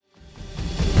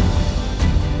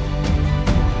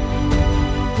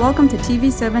Welcome to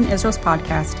TV7 Israel's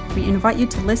podcast. We invite you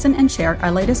to listen and share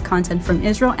our latest content from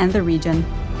Israel and the region.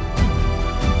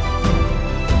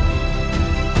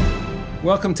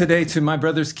 Welcome today to My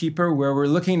Brother's Keeper, where we're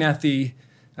looking at the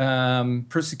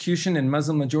persecution in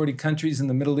Muslim-majority countries in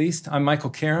the Middle East. I'm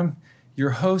Michael Karam, your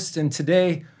host, and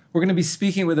today we're going to be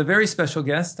speaking with a very special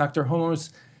guest, Dr. Hormoz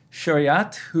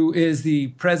Shariat, who is the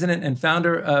president and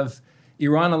founder of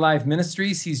Iran Alive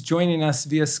Ministries. He's joining us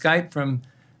via Skype from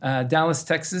Dallas,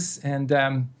 Texas. And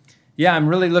I'm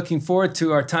really looking forward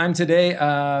to our time today.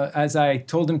 As I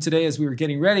told him today as we were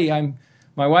getting ready,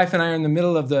 my wife and I are in the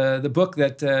middle of the book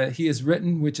that he has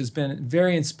written, which has been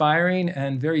very inspiring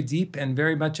and very deep and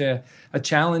very much a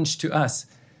challenge to us.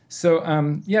 So,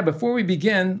 before we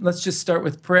begin, let's just start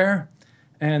with prayer.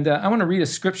 And I want to read a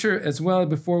scripture as well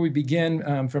before we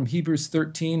begin from Hebrews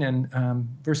 13 and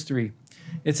verse 3.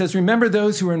 It says, "Remember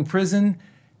those who are in prison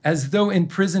as though in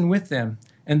prison with them,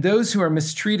 and those who are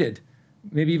mistreated,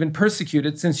 maybe even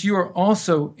persecuted, since you are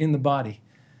also in the body."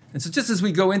 And so just as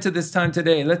we go into this time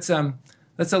today, let's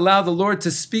allow the Lord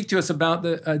to speak to us about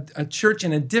a church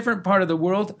in a different part of the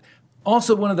world,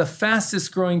 also one of the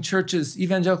fastest growing churches,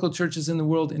 evangelical churches in the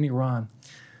world, in Iran.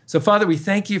 So Father, we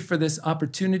thank you for this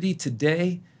opportunity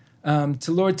today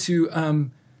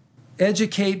to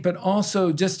educate, but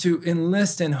also just to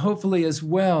enlist and hopefully as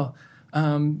well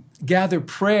gather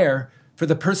prayer for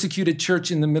the persecuted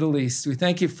church in the Middle East. We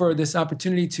thank you for this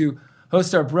opportunity to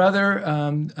host our brother,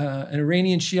 an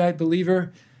Iranian Shiite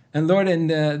believer, and Lord,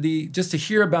 just to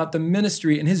hear about the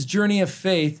ministry and his journey of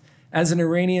faith as an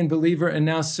Iranian believer and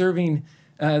now serving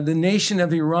the nation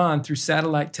of Iran through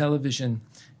satellite television.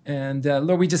 And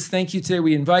Lord, we just thank you today.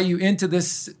 We invite you into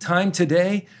this time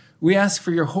today. We ask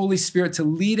for your Holy Spirit to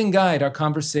lead and guide our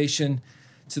conversation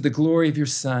to the glory of your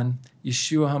Son,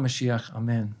 Yeshua HaMashiach.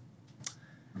 Amen.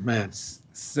 Amen.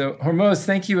 So, Hormoz,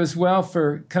 thank you as well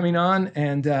for coming on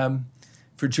and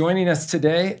for joining us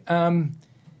today. Iran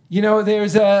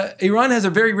has a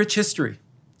very rich history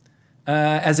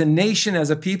as a nation, as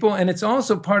a people, and it's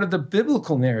also part of the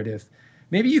biblical narrative.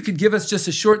 Maybe you could give us just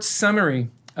a short summary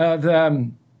of,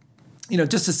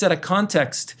 just to set a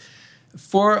context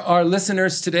for our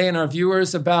listeners today and our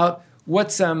viewers about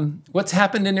what's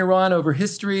happened in Iran over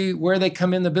history, where they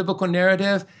come in the biblical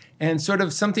narrative, and sort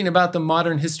of something about the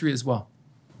modern history as well.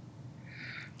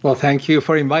 Well, thank you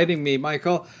for inviting me,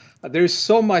 Michael. There's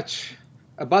so much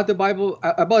about the Bible,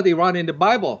 about Iran in the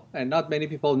Bible, and not many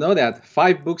people know that.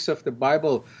 5 books of the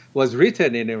Bible was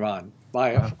written in Iran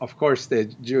by, of course, the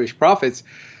Jewish prophets.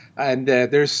 And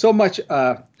there's so much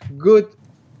good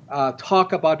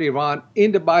talk about Iran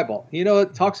in the Bible.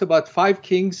 It talks about 5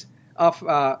 kings of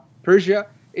Persia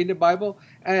in the Bible,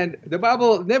 and the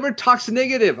Bible never talks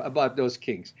negative about those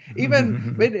kings.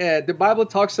 Even when the Bible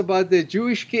talks about the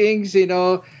Jewish kings,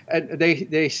 and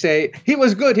they say, he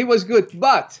was good,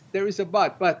 but there is a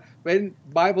but. But when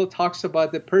Bible talks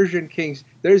about the Persian kings,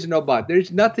 there's no but.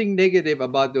 There's nothing negative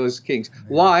about those kings.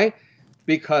 Why?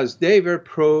 Because they were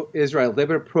pro-Israel. They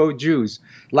were pro-Jews.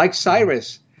 Like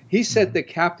Cyrus, he set the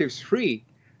captives free.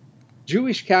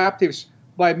 Jewish captives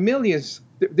by millions,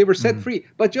 they were set free.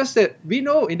 But just that we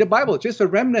know in the Bible, just a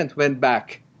remnant went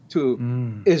back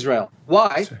to Israel.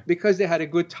 Why? Because they had a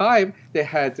good time. They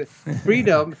had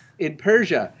freedom in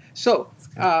Persia. So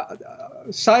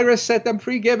Cyrus set them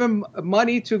free, gave them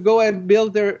money to go and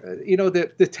build their,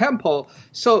 the temple.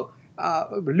 So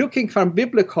looking from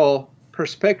biblical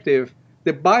perspective,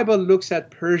 the Bible looks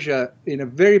at Persia in a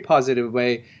very positive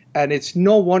way. And it's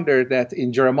no wonder that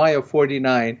in Jeremiah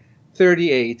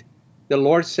 49:38, the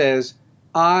Lord says,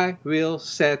 I will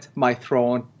set my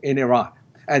throne in Iran.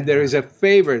 And there is a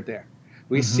favor there.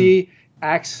 We see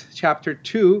Acts chapter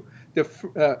 2,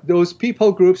 those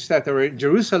people groups that are in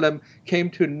Jerusalem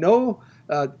came to know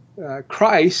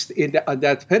Christ on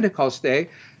that Pentecost day.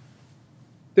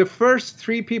 The first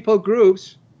 3 people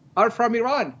groups are from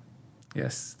Iran.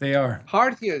 Yes, they are.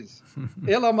 Parthians,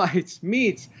 Elamites,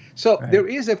 Medes. So there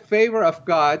is a favor of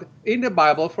God in the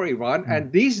Bible for Iran.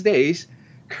 And these days,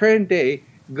 current day,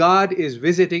 God is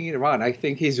visiting Iran. I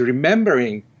think he's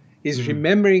remembering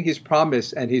his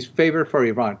promise and his favor for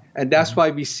Iran. And that's why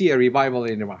we see a revival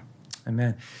in Iran.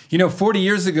 Amen. 40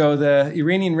 years ago, the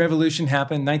Iranian Revolution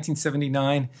happened,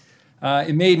 1979.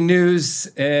 It made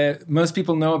news. Most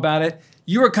people know about it.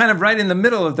 You were kind of right in the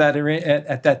middle of that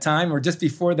at that time, or just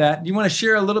before that. You want to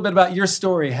share a little bit about your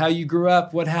story, how you grew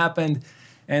up, what happened,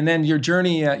 and then your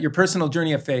journey, your personal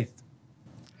journey of faith?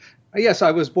 Yes,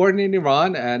 I was born in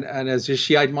Iran, and as a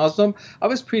Shiite Muslim, I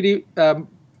was pretty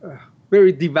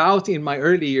very devout in my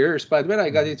early years, but when I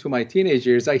got into my teenage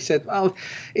years, I said, well,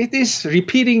 it is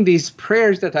repeating these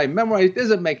prayers that I memorized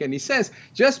doesn't make any sense.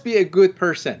 Just be a good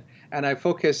person. And I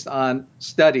focused on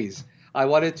studies. I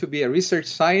wanted to be a research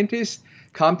scientist,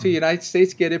 come to the United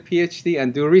States, get a PhD,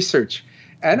 and do research.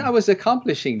 And I was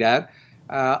accomplishing that.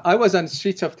 I was on the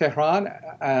streets of Tehran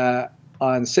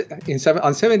on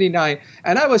 79,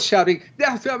 and I was shouting,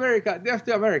 "Death to America, death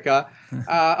to America."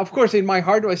 Of course, in my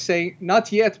heart, I was saying,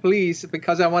 "Not yet, please,"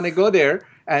 because I want to go there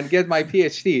and get my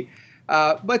PhD.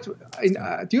 But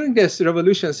during this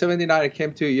revolution, 79, I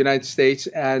came to the United States,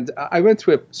 and I went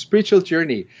through a spiritual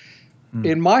journey.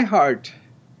 In my heart,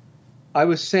 I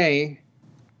was saying,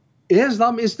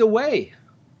 Islam is the way.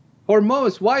 For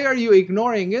most, why are you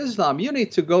ignoring Islam? You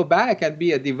need to go back and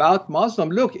be a devout Muslim.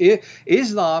 Look,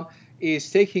 Islam is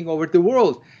taking over the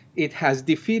world. It has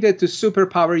defeated the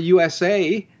superpower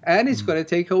USA, and it's going to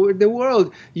take over the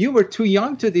world. You were too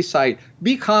young to decide.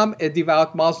 Become a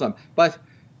devout Muslim. But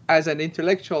as an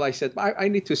intellectual, I said, I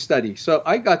need to study. So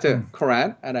I got a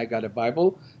Quran, and I got a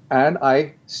Bible, and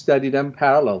I studied them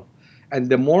parallel. And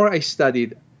the more I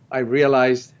studied, I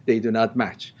realized they do not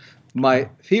match. My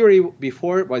theory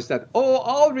before was that,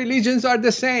 all religions are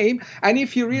the same, and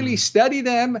if you really study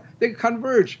them, they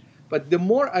converge. But the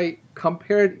more I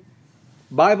compared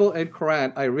Bible and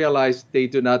Quran, I realized they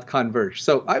do not converge.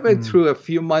 So I went through a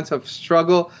few months of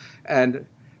struggle, and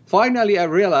finally I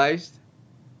realized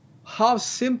how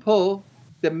simple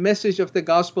the message of the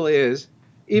gospel is,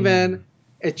 even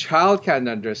a child can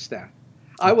understand.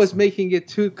 I was making it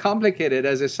too complicated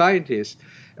as a scientist,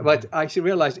 but I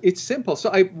realized it's simple. So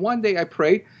one day I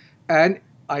prayed, and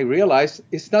I realized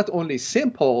it's not only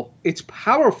simple, it's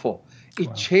powerful.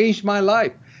 It changed my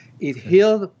life. It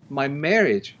healed my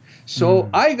marriage. So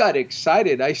I got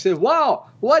excited. I said, wow,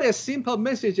 what a simple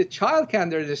message a child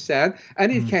can understand.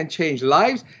 And it can change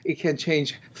lives. It can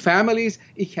change families.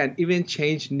 It can even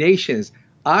change nations.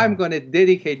 I'm going to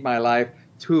dedicate my life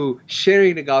to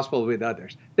sharing the gospel with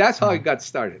others. That's how it got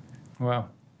started. Wow.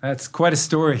 That's quite a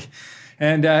story.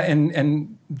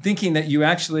 And thinking that you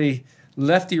actually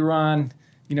left Iran,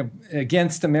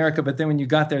 against America, but then when you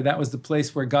got there, that was the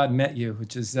place where God met you,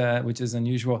 which is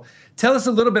unusual. Tell us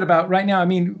a little bit about right now. I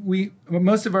mean,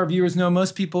 most of our viewers know,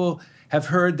 most people have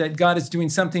heard that God is doing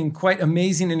something quite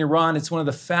amazing in Iran. It's one of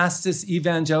the fastest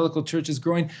evangelical churches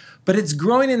growing, but it's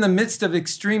growing in the midst of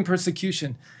extreme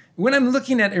persecution. When I'm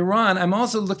looking at Iran, I'm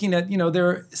also looking at, there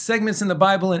are segments in the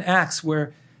Bible in Acts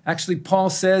where actually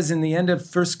Paul says in the end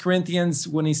of 1 Corinthians,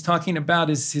 when he's talking about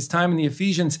his time in the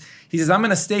Ephesians, he says, I'm going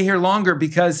to stay here longer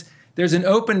because there's an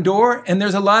open door and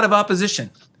there's a lot of opposition.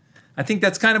 I think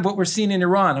that's kind of what we're seeing in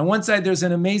Iran. On one side, there's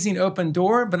an amazing open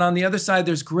door, but on the other side,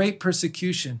 there's great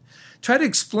persecution. Try to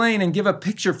explain and give a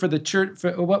picture for the church,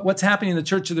 for what's happening in the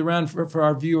Church of Iran for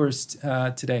our viewers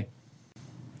today.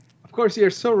 Of course, you're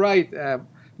so right,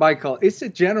 Michael. It's a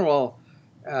general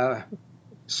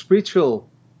spiritual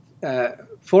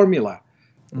formula,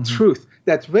 truth,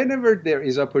 that whenever there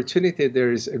is opportunity,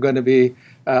 there is going to be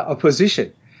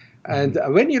opposition. And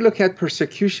when you look at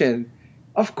persecution,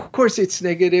 of course, it's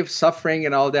negative, suffering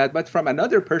and all that. But from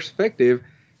another perspective,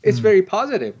 it's very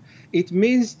positive. It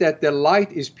means that the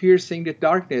light is piercing the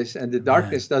darkness and the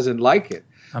darkness doesn't like it.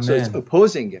 Amen. So it's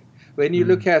opposing it. When you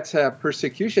look at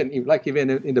persecution, like even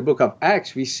in the book of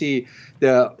Acts, we see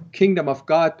the kingdom of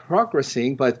God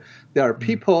progressing, but there are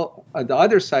people on the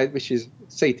other side, which is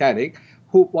satanic,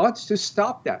 who wants to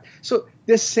stop that. So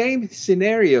the same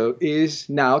scenario is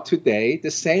now today,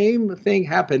 the same thing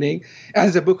happening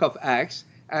as the book of Acts,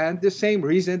 and the same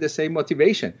reason, the same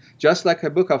motivation. Just like the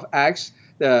book of Acts,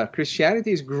 the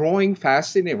Christianity is growing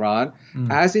fast in Iran.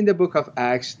 As in the book of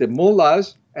Acts, the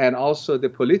mullahs and also the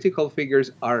political figures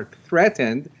are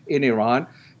threatened in Iran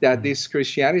that this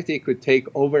Christianity could take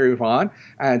over Iran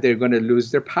and they're going to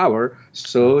lose their power.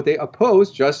 So they oppose,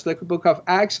 just like the book of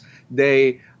Acts.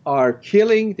 They are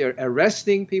killing, they're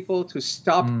arresting people to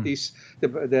stop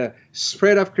the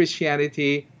spread of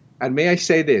Christianity. And may I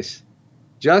say this,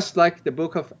 just like the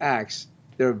book of Acts,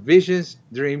 there are visions,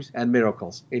 dreams, and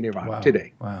miracles in Iran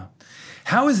today. Wow.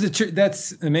 How is the church?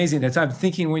 That's amazing. I'm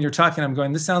thinking when you're talking, I'm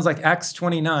going, this sounds like Acts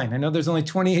 29. I know there's only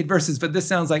 28 verses, but this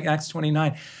sounds like Acts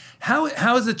 29.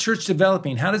 How is the church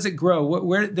developing? How does it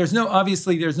grow? There's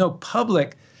no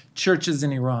public churches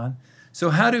in Iran. So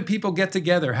how do people get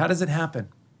together? How does it happen?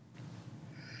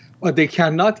 Well, they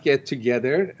cannot get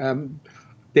together.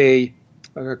 They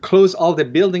closed all the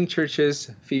building churches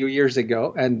a few years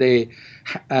ago, and they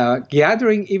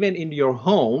gathering even in your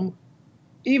home,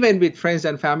 even with friends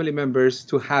and family members,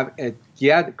 to have a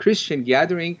Christian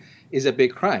gathering is a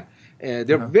big crime.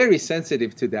 They're very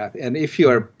sensitive to that. And if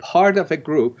you're part of a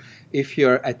group, if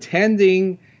you're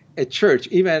attending a church,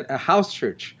 even a house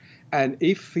church, and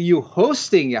if you're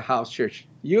hosting a house church,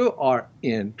 you are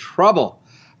in trouble.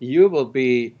 You will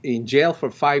be in jail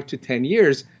for 5 to 10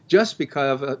 years just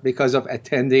because of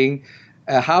attending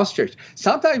a house church.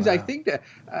 Sometimes I think that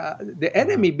the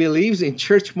enemy believes in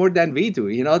church more than we do.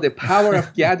 The power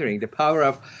of gathering, the power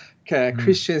of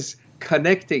Christians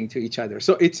connecting to each other.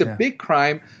 So it's a big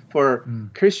crime for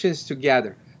Christians to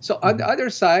gather. So on the other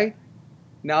side,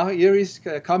 now here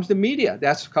comes the media.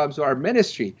 That comes our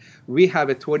ministry. We have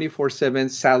a 24/7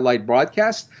 satellite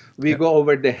broadcast. We go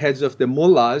over the heads of the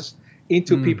mullahs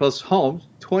into people's homes,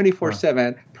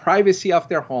 24/7, privacy of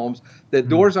their homes. The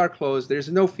doors are closed. There's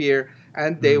no fear.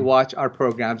 And they watch our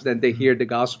programs. Then they hear the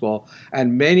gospel.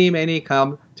 And many, many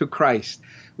come to Christ.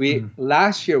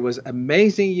 Last year was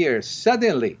amazing year.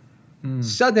 Suddenly,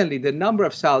 the number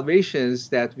of salvations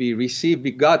that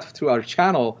we got through our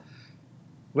channel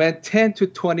went 10 to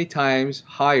 20 times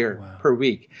higher per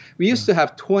week. We used to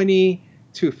have 20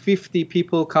 to 50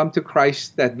 people come to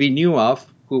Christ that we knew of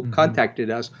who contacted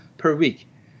us per week.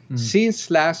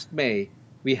 Since last May,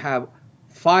 we have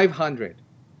 500,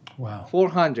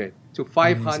 400 to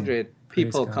 500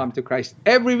 people come to Christ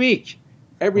every week.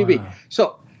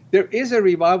 So there is a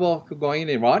revival going in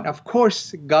Iran. Of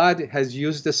course, God has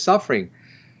used the suffering.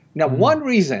 Now, one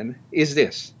reason is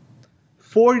this.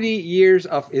 40 years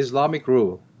of Islamic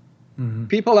rule.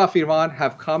 People of Iran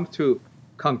have come to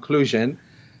conclusion,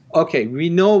 okay, we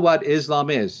know what Islam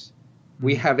is.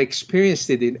 We have experienced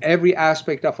it in every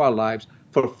aspect of our lives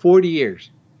for 40 years.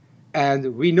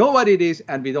 And we know what it is,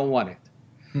 and we don't want it.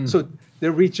 So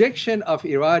the rejection of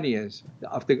Iranians,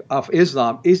 of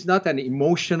Islam, is not an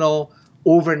emotional,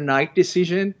 overnight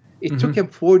decision. It took them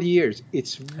 40 years.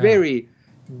 It's very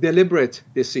deliberate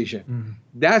decision.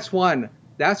 That's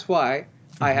why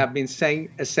I have been saying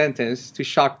a sentence to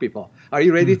shock people. Are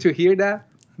you ready to hear that?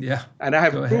 Yeah. And I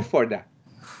have proof for that.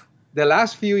 The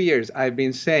last few years, I've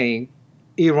been saying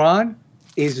Iran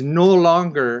is no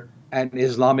longer an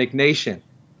Islamic nation.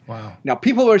 Wow. Now,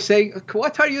 people were saying,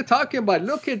 what are you talking about?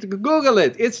 Google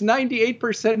it. It's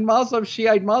 98% Muslim,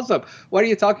 Shiite Muslim. What are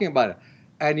you talking about?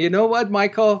 And you know what,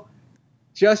 Michael?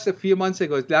 Just a few months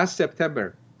ago, last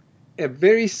September, a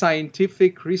very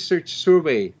scientific research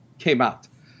survey came out,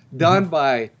 done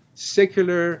by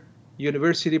secular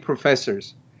university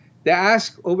professors. They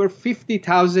asked over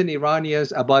 50,000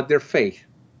 Iranians about their faith.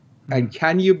 And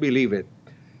can you believe it?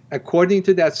 According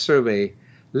to that survey,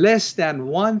 less than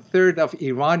 1/3 of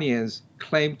Iranians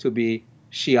claim to be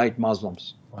Shiite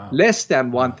Muslims. Wow. Less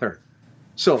than 1/3.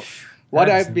 So what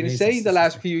I've been saying the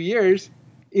last few years,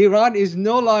 Iran is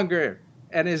no longer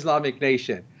an Islamic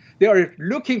nation. They are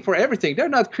looking for everything. They're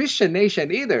not Christian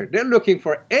nation either. They're looking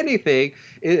for anything,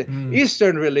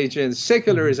 Eastern religions,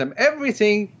 secularism,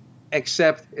 everything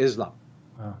except Islam.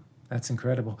 Wow, that's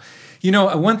incredible.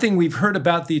 One thing we've heard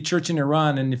about the church in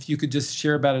Iran, and if you could just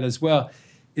share about it as well,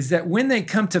 is that when they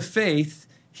come to faith,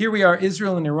 here we are,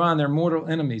 Israel and Iran, they're mortal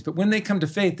enemies. But when they come to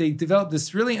faith, they develop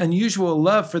this really unusual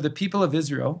love for the people of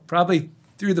Israel, probably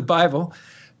through the Bible.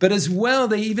 But as well,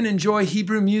 they even enjoy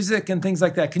Hebrew music and things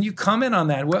like that. Can you comment on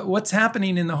that? What's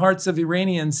happening in the hearts of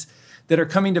Iranians that are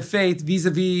coming to faith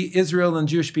vis-a-vis Israel and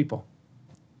Jewish people?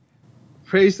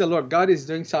 Praise the Lord. God is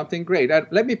doing something great. And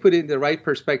let me put it in the right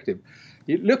perspective.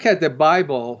 You look at the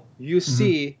Bible, you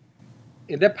see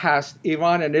in the past,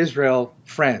 Iran and Israel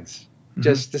friends,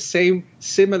 just the same,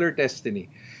 similar destiny.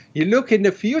 You look in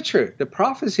the future, the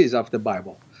prophecies of the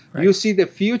Bible, you see the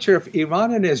future of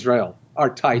Iran and Israel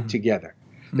are tied together.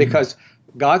 Because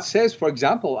God says, for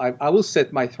example, I will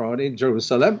set my throne in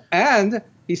Jerusalem, and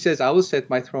he says, I will set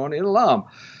my throne in Elam.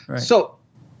 Right. So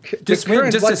just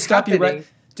to stop you right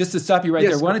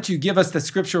there, why don't you give us the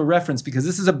scriptural reference? Because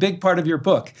this is a big part of your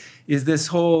book, is this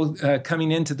whole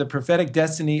coming into the prophetic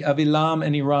destiny of Elam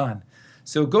and Iran.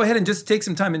 So go ahead and just take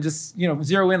some time and just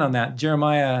zero in on that,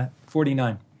 Jeremiah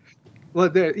 49. Well,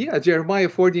 Jeremiah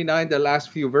 49, the last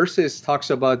few verses talks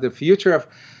about the future of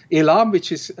Elam,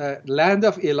 which is land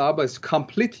of Elam, is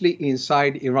completely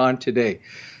inside Iran today.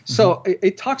 So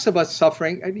it talks about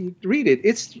suffering, and you read it.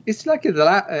 It's like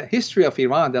the history of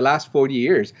Iran, the last 40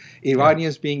 years.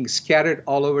 Iranians being scattered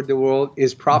all over the world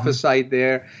is prophesied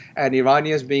there, and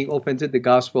Iranians being open to the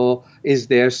gospel is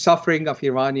there. Suffering of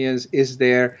Iranians is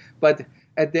there. But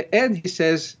at the end, he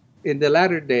says, in the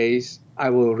latter days, I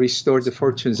will restore the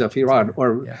fortunes of Iran,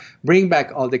 or bring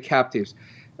back all the captives.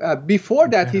 Before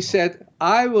that, he said,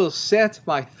 I will set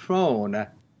my throne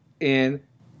in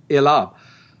Elam.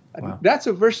 Wow. That's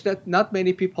a verse that not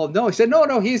many people know. He said,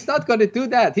 no, he's not going to do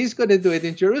that. He's going to do it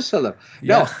in Jerusalem.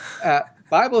 Yeah. No,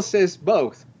 Bible says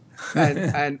both.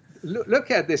 And look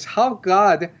at this, how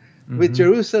God, with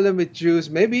Jerusalem, with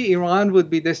Jews, maybe Iran would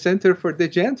be the center for the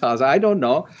Gentiles. I don't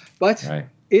know. But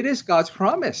it is God's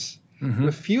promise.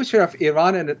 The future of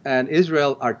Iran and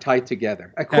Israel are tied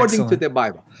together, according to the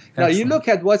Bible. Now, you look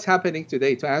at what's happening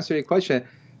today, to answer your question,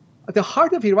 the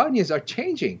heart of Iranians are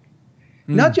changing.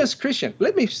 Not just Christians.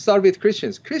 Let me start with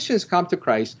Christians. Christians come to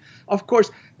Christ. Of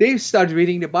course, they start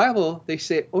reading the Bible. They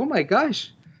say, oh my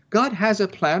gosh, God has a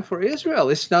plan for Israel.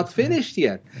 It's not finished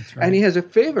yet. And he has a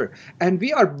favor. And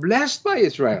we are blessed by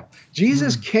Israel.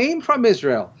 Jesus came from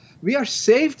Israel. We are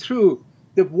saved through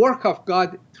the work of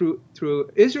God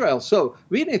through Israel. So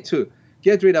we need to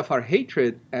get rid of our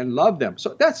hatred and love them.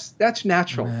 So that's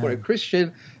natural for a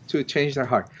Christian to change their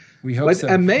heart. We hope but so.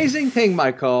 The amazing thing,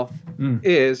 Michael,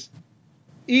 is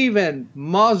even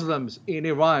Muslims in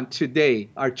Iran today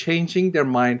are changing their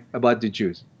mind about the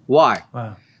Jews. Why?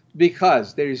 Wow.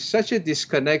 Because there is such a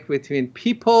disconnect between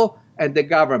people and the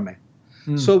government.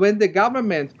 So when the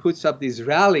government puts up these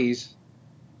rallies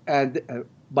and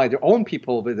by their own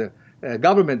people, with the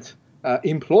government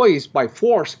employees by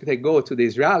force, they go to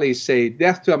these rallies, say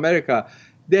death to America,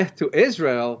 death to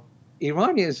Israel.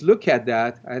 Iranians look at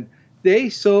that and they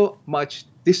so much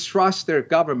distrust their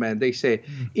government. They say,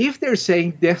 if they're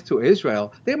saying death to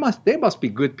Israel, they must be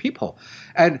good people.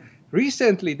 And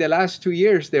recently, the last 2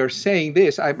 years, they're saying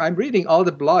this. I'm reading all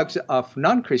the blogs of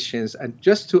non-Christians and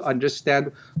just to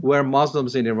understand where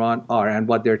Muslims in Iran are and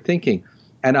what they're thinking.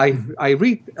 And I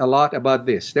read a lot about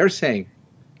this. They're saying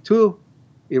to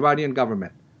Iranian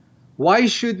government, why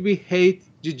should we hate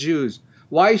the Jews?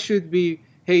 Why should we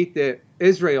hate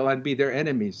Israel and be their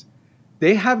enemies?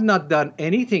 They have not done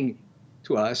anything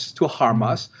to us to harm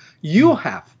us. You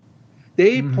have.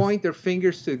 They point their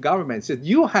fingers to the government, said,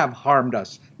 you have harmed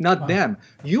us, not them.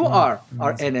 You are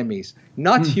our enemies,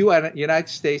 not you and the United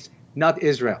States, not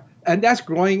Israel. And that's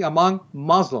growing among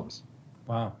Muslims.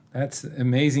 Wow, that's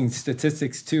amazing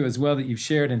statistics too, as well, that you've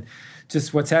shared, and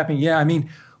just what's happening. Yeah, I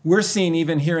mean, we're seeing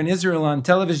even here in Israel on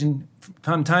television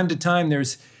from time to time,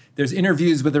 there's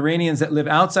interviews with Iranians that live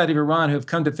outside of Iran who have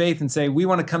come to faith and say, we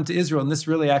want to come to Israel. And this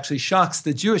really actually shocks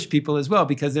the Jewish people as well,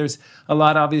 because there's a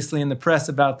lot, obviously, in the press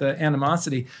about the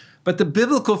animosity. But the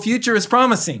biblical future is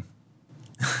promising.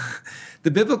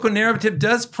 The biblical narrative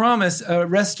does promise a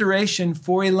restoration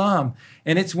for Elam.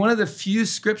 And it's one of the few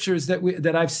scriptures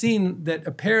that I've seen that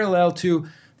are parallel to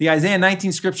the Isaiah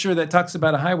 19 scripture that talks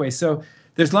about a highway. So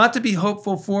there's a lot to be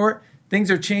hopeful for. Things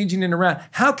are changing in Iran.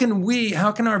 How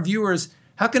can our viewers,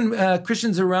 how can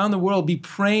Christians around the world be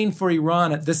praying for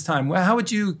Iran at this time? How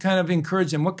would you kind of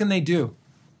encourage them? What can they do?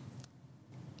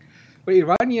 Well,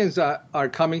 Iranians are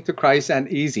coming to Christ and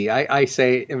easy. I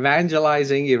say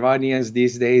evangelizing Iranians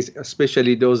these days,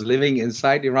 especially those living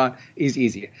inside Iran, is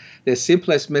easy. The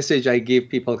simplest message I give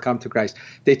people come to Christ.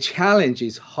 The challenge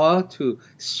is how to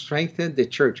strengthen the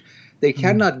church. They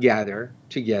cannot gather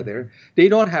together. They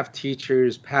don't have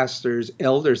teachers, pastors,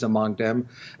 elders among them.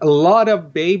 A lot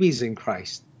of babies in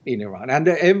Christ in Iran. And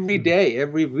every day,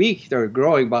 every week, they're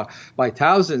growing by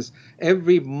thousands.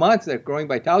 Every month, they're growing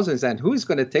by thousands. And who's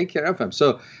going to take care of them?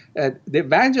 So the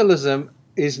evangelism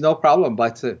is no problem,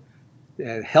 but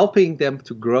helping them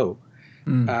to grow.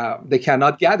 They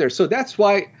cannot gather. So that's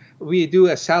why we do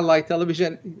a satellite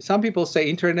television. Some people say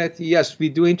internet. Yes, we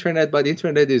do internet, but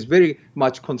internet is very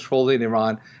much controlled in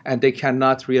Iran, and they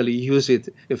cannot really use it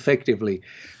effectively.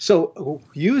 So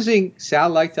using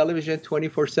satellite television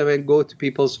 24/7, go to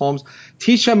people's homes,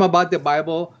 teach them about the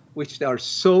Bible, which they are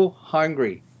so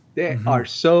hungry. They are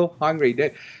so hungry.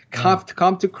 They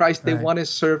come to Christ. They want to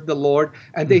serve the Lord,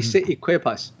 and they say, equip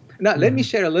us. Now, let me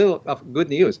share a little of good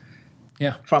news.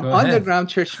 Yeah, from Underground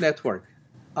Church Network.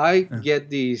 I get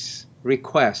these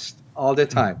requests all the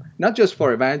time, not just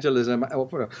for evangelism,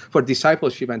 for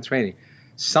discipleship and training.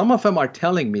 Some of them are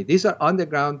telling me, these are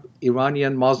underground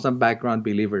Iranian Muslim background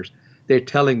believers. They're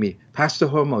telling me, Pastor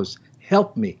Hormoz,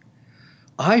 help me.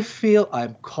 I feel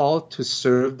I'm called to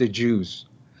serve the Jews.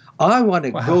 I want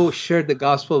to go share the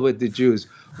gospel with the Jews.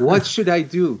 What should I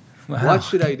do? What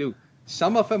should I do?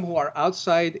 Some of them who are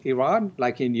outside Iran,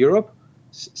 like in Europe,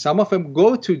 some of them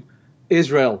go to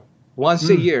Israel once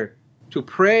a year to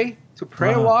pray,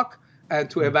 prayer walk, and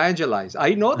to evangelize.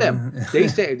 I know them. They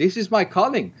say, this is my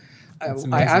calling.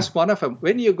 I asked one of them,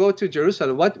 when you go to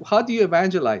Jerusalem, how do you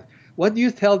evangelize? What do you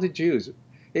tell the Jews?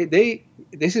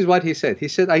 This is what he said. He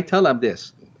said, I tell them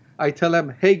this. I tell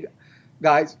them, hey,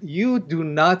 guys, you do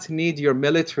not need your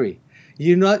military.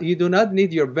 You do not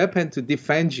need your weapon to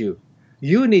defend you.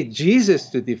 You need Jesus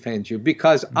to defend you,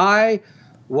 because I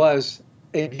was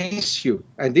against you.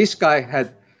 And this guy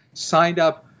had signed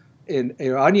up in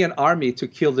Iranian army to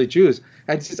kill the Jews.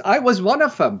 And he says, I was one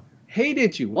of them,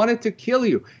 hated you, wanted to kill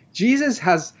you. Jesus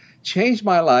has changed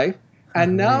my life,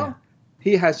 and now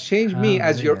he has changed me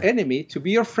as your enemy to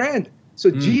be your friend.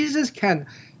 So Jesus can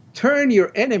turn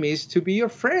your enemies to be your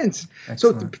friends.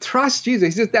 Excellent. So trust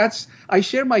Jesus. He says, I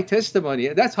share my testimony.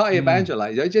 That's how I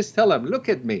evangelize. I just tell them, look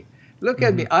at me. Look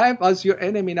at me. I was your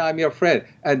enemy, now I'm your friend.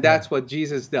 And that's what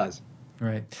Jesus does.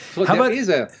 Right. So there is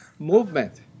a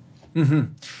movement.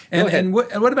 And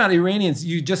what about Iranians?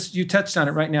 You touched on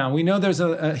it right now. We know there's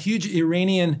a huge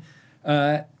Iranian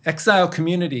exile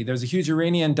community. There's a huge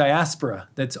Iranian diaspora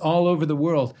that's all over the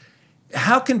world.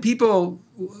 How can people,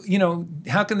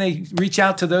 how can they reach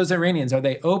out to those Iranians? Are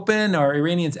they open? Are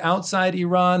Iranians outside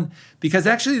Iran? Because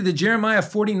actually the Jeremiah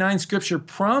 49 scripture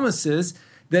promises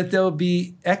that they'll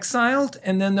be exiled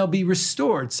and then they'll be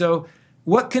restored. So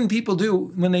what can people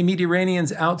do when they meet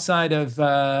Iranians outside of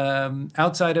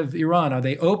Iran? Are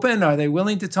they open? Are they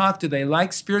willing to talk? Do they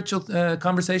like spiritual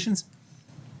conversations?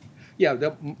 Yeah,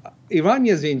 the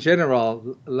Iranians in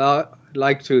general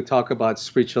like to talk about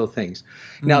spiritual things.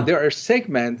 Now, there are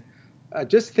segments,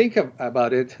 just think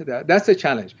about it, that's a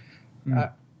challenge.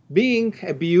 Being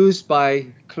abused by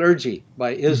clergy,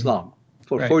 by Islam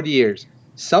for 40 years,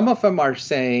 some of them are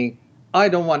saying, I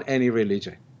don't want any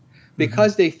religion.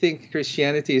 Because they think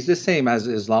Christianity is the same as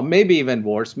Islam, maybe even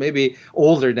worse, maybe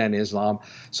older than Islam.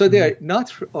 So they're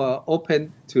not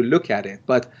open to look at it.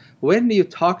 But when you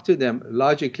talk to them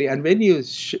logically and when you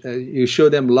show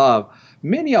them love,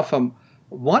 many of them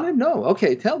want to know,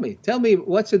 okay, tell me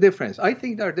what's the difference? I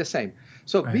think they're the same.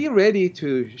 So be ready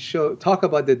to talk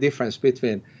about the difference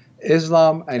between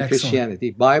Islam and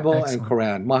Christianity, Bible and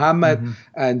Quran, Muhammad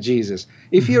and Jesus.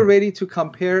 If you're ready to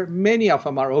compare, many of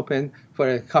them are open for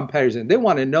a comparison. They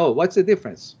want to know what's the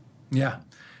difference. Yeah,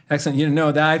 excellent.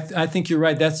 I think you're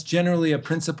right. That's generally a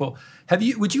principle.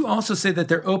 Would you also say that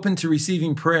they're open to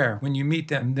receiving prayer when you meet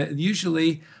them? That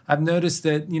usually, I've noticed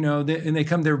that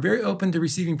they're very open to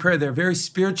receiving prayer. They're very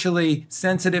spiritually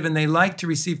sensitive, and they like to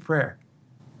receive prayer.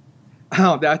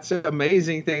 Oh, that's an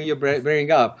amazing thing you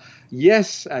bring up.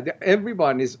 Yes,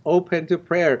 everyone is open to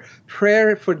prayer.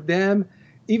 Prayer for them,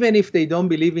 even if they don't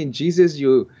believe in Jesus,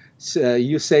 you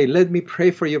say, let me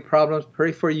pray for your problems,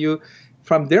 pray for you.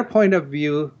 From their point of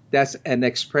view, that's an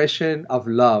expression of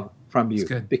love from you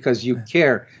because you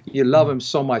care. You love them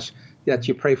so much that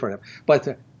you pray for them.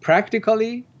 But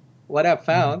practically, what I've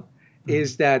found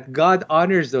is that God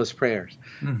honors those prayers.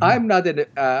 I'm not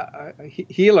a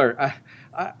healer.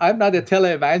 I'm not a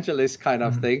televangelist kind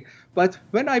of thing. But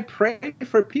when I pray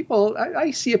for people,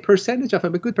 I see a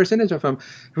good percentage of them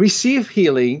receive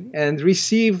healing and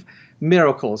receive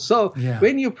miracles. So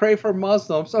when you pray for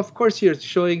Muslims, of course you're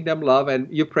showing them love and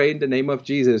you pray in the name of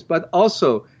Jesus, but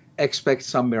also expect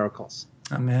some miracles.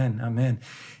 Amen.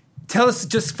 Tell us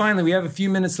just finally, we have a few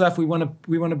minutes left. We want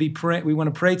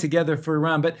to pray together for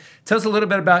Iran, but tell us a little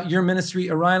bit about your ministry,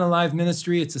 Iran Alive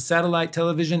Ministry. It's a satellite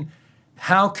television.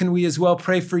 How can we as well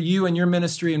pray for you and your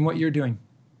ministry and what you're doing?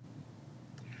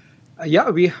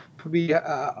 We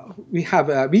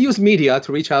use media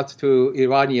to reach out to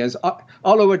Iranians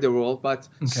all over the world, but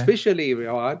especially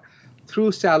Iran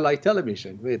through satellite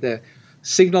television. With the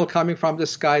signal coming from the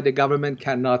sky, the government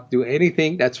cannot do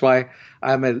anything. That's why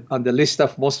I'm on the list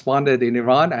of most wanted in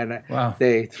Iran, and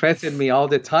they threaten me all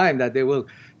the time that they will.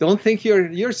 Don't think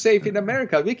you're safe in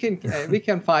America. We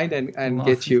can find and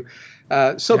get you.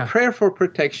 Prayer for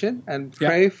protection and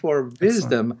pray for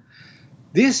wisdom. Excellent.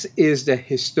 This is the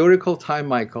historical time,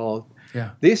 Michael.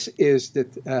 This is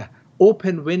the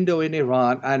open window in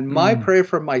Iran. And my prayer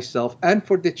for myself and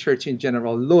for the church in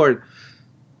general, Lord,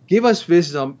 give us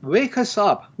wisdom. Wake us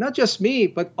up, not just me,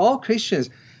 but all Christians,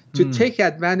 to take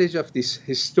advantage of this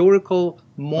historical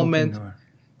moment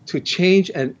to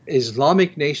change an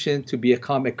Islamic nation to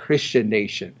become a Christian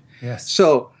nation.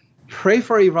 So pray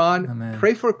for Iran. Amen.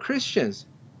 Pray for Christians.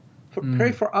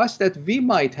 Pray for us that we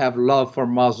might have love for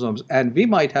Muslims and we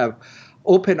might have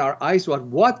opened our eyes to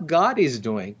what God is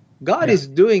doing. God is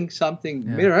doing something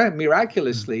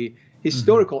miraculously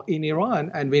historical in Iran,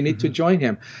 and we need to join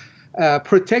him.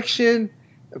 Protection,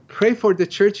 pray for the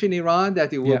church in Iran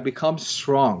that it will become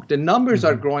strong. The numbers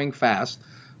are growing fast,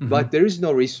 but there is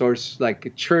no resource like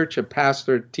a church, a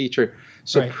pastor, teacher.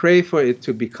 So pray for it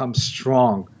to become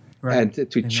strong and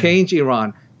to change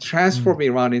Iran, transform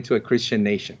Iran into a Christian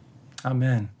nation.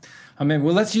 Amen.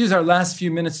 Well, let's use our last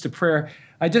few minutes to prayer.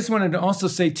 I just wanted to also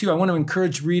say, too, I want to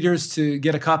encourage readers to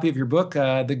get a copy of your book,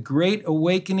 The Great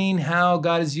Awakening, How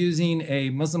God is Using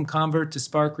a Muslim Convert to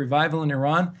Spark Revival in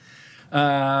Iran.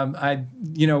 I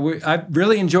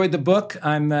really enjoyed the book.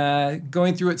 I'm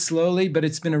going through it slowly, but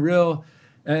it's been a real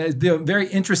It's a very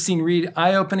interesting read,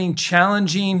 eye-opening,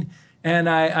 challenging, and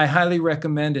I highly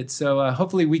recommend it. So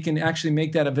hopefully we can actually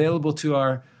make that available to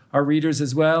our readers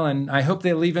as well. And I hope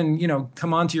they'll even,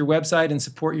 come onto your website and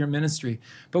support your ministry.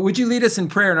 But would you lead us in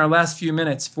prayer in our last few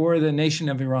minutes for the nation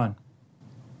of Iran?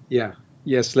 Yeah.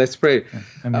 Yes, let's pray.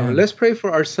 Let's pray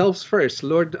for ourselves first.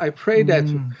 Lord, I pray that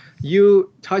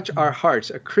you touch our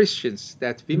hearts, Christians,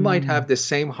 that we might have the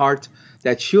same heart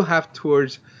that you have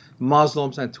towards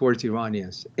Muslims and towards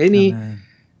Iranians. Any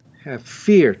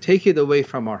fear, take it away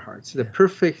from our hearts. The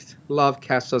perfect love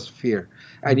casts us fear.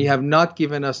 And you have not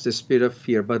given us the spirit of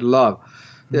fear, but love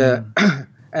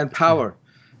and power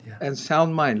and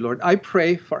sound mind. Lord, I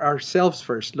pray for ourselves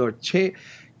first. Lord,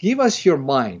 give us your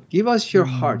mind, give us your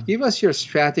heart, give us your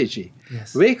strategy.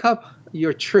 Yes. Wake up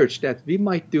your church that we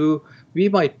might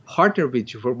partner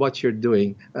with you for what you're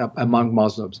doing among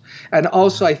Muslims. And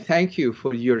also I thank you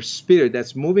for your spirit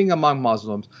that's moving among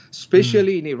Muslims,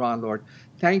 especially in Iran, Lord.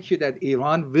 Thank you that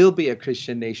Iran will be a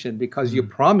Christian nation because you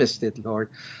promised it, Lord.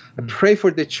 I pray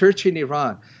for the church in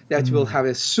Iran that will have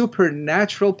a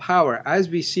supernatural power, as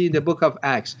we see in the book of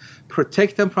Acts.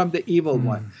 Protect them from the evil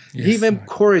one. Yes, give them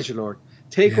courage, Lord.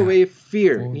 Take away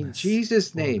fear in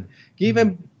Jesus' name. Give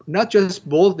them not just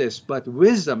boldness, but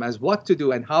wisdom as what to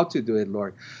do and how to do it,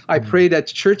 Lord. I pray that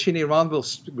church in Iran will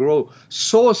grow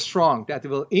so strong that it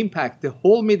will impact the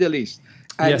whole Middle East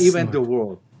and even the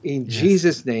world. In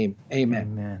Jesus' name,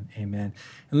 amen. Amen. Amen.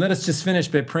 And let us just finish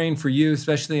by praying for you,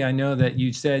 especially I know that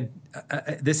you said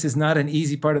this is not an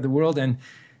easy part of the world. And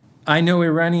I know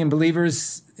Iranian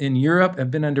believers in Europe have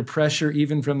been under pressure,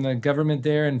 even from the government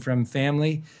there and from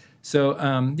family. So,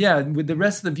 with the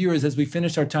rest of the viewers, as we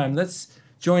finish our time, let's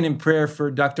join in prayer for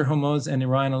Dr. Hormoz and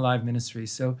Iran Alive Ministry.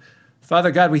 So,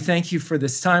 Father God, we thank you for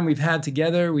this time we've had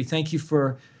together. We thank you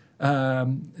for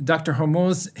Dr.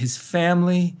 Hormoz, his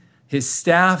family, his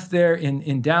staff there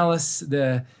in Dallas.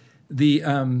 I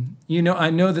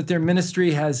know that their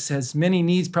ministry has many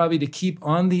needs probably to keep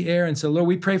on the air. And so, Lord,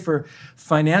 we pray for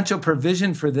financial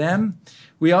provision for them.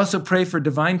 We also pray for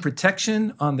divine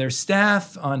protection on their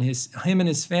staff, on him and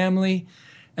his family.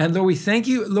 And Lord, we thank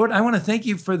you. Lord, I want to thank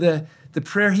you for the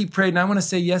prayer he prayed. And I want to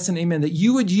say yes and amen, that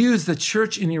you would use the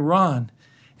church in Iran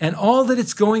and all that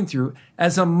it's going through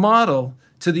as a model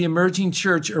to the emerging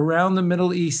church around the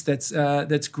Middle East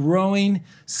that's growing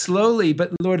slowly,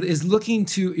 but Lord, is looking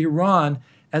to Iran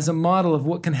as a model of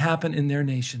what can happen in their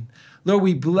nation. Lord,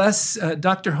 we bless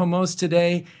Dr. Hormoz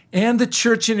today and the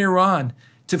church in Iran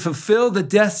to fulfill the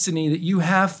destiny that you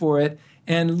have for it,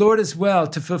 and Lord, as well,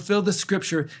 to fulfill the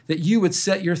scripture that you would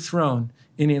set your throne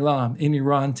in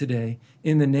Iran today.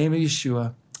 In the name of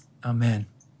Yeshua, amen.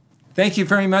 Thank you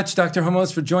very much, Dr.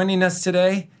 Hormoz, for joining us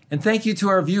today. And thank you to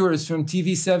our viewers from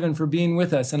TV7 for being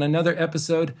with us on another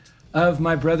episode of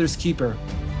My Brother's Keeper.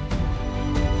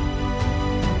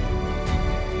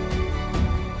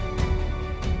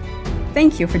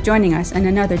 Thank you for joining us in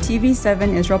another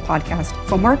TV7 Israel podcast.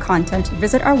 For more content,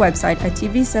 visit our website at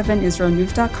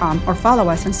tv7israelnews.com or follow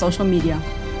us on social media.